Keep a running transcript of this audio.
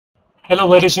Hello,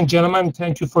 ladies and gentlemen.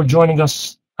 Thank you for joining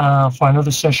us for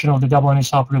another session of the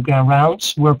WNS Operative Grand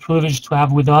Rounds. We're privileged to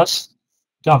have with us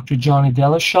Dr. Johnny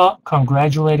Delashaw,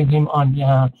 congratulating him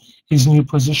on his new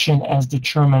position as the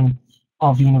chairman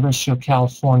of the University of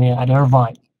California at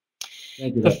Irvine.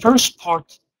 Thank you. The first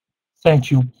part, thank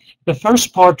you. The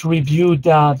first part reviewed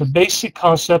the basic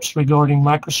concepts regarding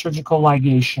microsurgical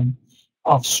ligation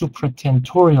of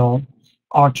supratentorial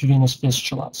arteriovenous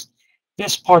fistulas.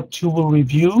 This part 2 will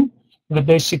review the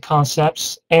basic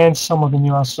concepts and some of the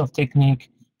nuances of technique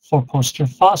for posterior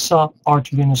fossa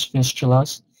arteriovenous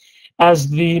fistulas, as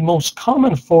the most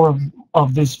common form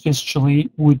of this fistulae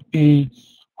would be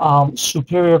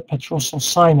superior petrosal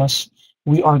sinus.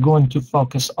 We are going to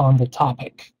focus on the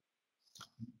topic.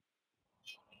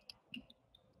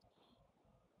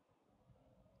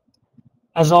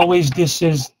 As always, this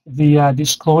is the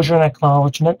disclosure and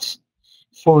acknowledgement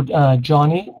for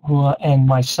Johnny and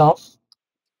myself.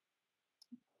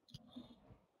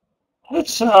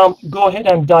 Let's go ahead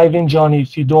and dive in, Johnny,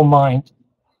 if you don't mind,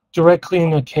 directly in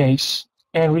the case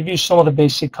and review some of the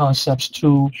basic concepts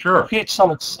to create some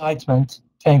excitement,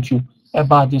 thank you,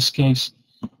 about this case.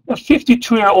 A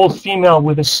 52-year-old female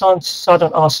with a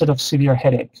sudden onset of severe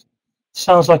headache.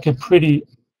 Sounds like a pretty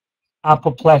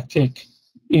apoplectic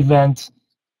event.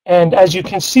 And as you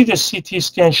can see, the CT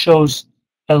scan shows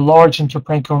a large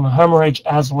interparenchymal hemorrhage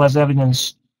as well as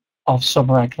evidence of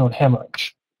subarachnoid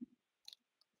hemorrhage.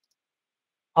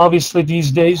 Obviously,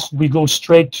 these days, we go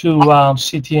straight to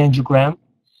CT angiogram,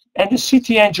 and the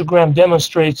CT angiogram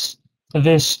demonstrates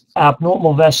this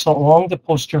abnormal vessel along the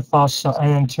posterior fossa and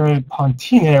anterior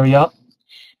pontine area,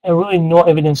 and really no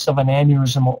evidence of an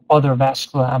aneurysm or other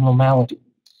vascular abnormality.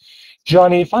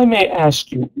 Johnny, if I may ask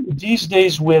you, these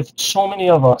days with so many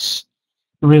of us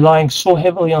relying so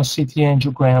heavily on CT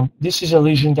angiogram, this is a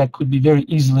lesion that could be very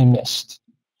easily missed.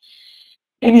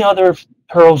 Any other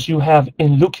pearls you have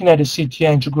in looking at a CT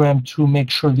angiogram to make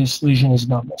sure this lesion is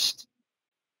not missed?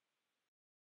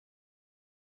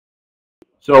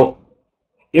 So,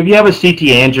 if you have a CT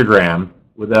angiogram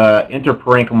with an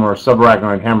interparenchymal or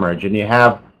subarachnoid hemorrhage and you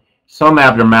have some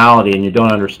abnormality and you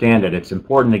don't understand it, it's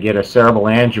important to get a cerebral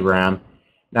angiogram,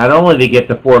 not only to get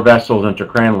the 4 vessels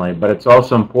intracranially, but it's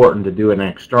also important to do an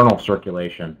external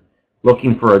circulation,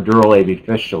 looking for a dural AV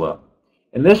fistula.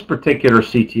 In this particular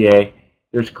CTA,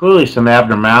 there's clearly some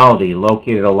abnormality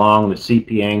located along the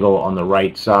CP angle on the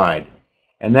right side.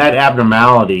 And that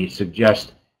abnormality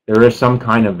suggests there is some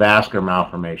kind of vascular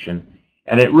malformation.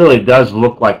 And it really does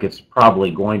look like it's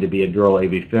probably going to be a dural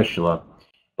AV fistula.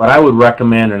 But I would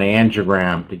recommend an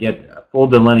angiogram to get a full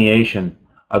delineation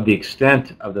of the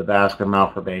extent of the vascular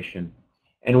malformation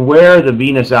and where the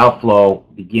venous outflow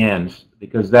begins,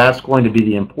 because that's going to be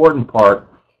the important part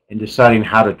in deciding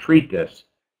how to treat this.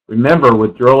 Remember,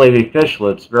 with dural AV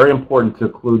fistula, it's very important to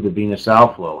occlude the venous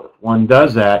outflow. If one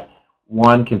does that,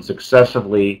 one can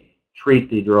successfully treat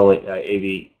the dural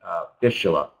AV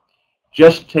fistula.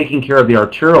 Just taking care of the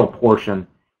arterial portion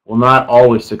will not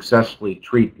always successfully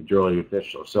treat the dural AV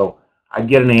fistula. So I'd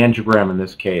get an angiogram in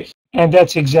this case. And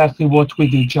that's exactly what we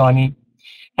did, Johnny.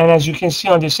 And as you can see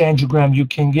on this angiogram, you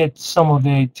can get some of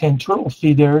the tentorial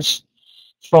feeders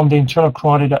from the internal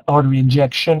carotid artery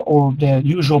injection or the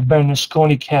usual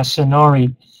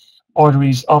Bernasconi-Casanari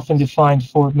arteries, often defined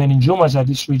for meningiomas at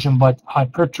this region, but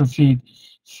hypertrophied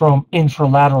from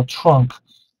infralateral trunk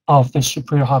of the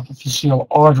superior hypophyseal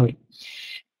artery.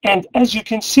 And as you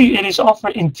can see, it is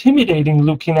often intimidating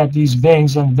looking at these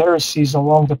veins and varices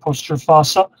along the posterior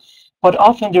fossa, but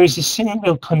often there is a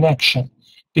single connection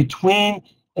between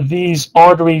these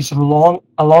arteries along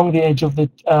the edge of the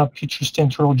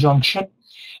petrous-tentorial junction,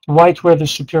 right where the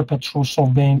superior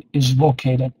petrosal vein is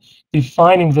located,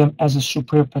 defining them as a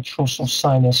superior petrosal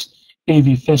sinus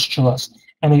AV fistulas.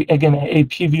 And again, a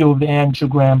view of the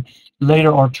angiogram,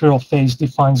 later arterial phase,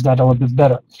 defines that a little bit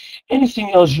better.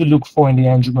 Anything else you look for in the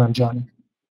angiogram, Johnny?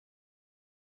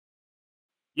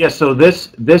 Yes, so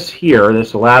this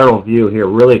lateral view here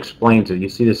really explains it. You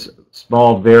see this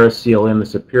small varicele in the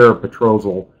superior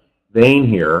petrosal vein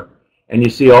here, and you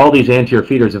see all these anterior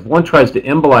feeders. If one tries to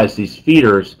embolize these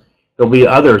feeders, there'll be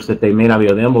others that they may not be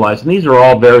able to embolize, and these are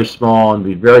all very small and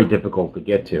be very difficult to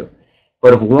get to.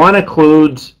 But if one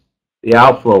occludes the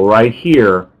outflow right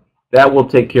here, that will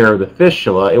take care of the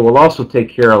fistula. It will also take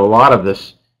care of a lot of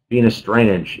this venous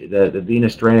drainage. The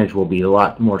venous drainage will be a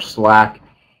lot more slack,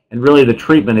 and really the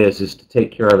treatment is to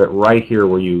take care of it right here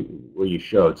where you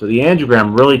showed. So the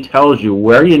angiogram really tells you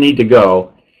where you need to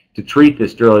go to treat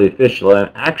this dural AV fistula. In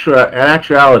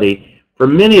actuality, for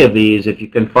many of these, if you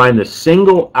can find the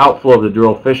single outflow of the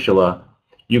dural fistula,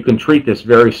 you can treat this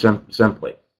very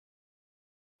simply.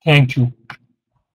 Thank you.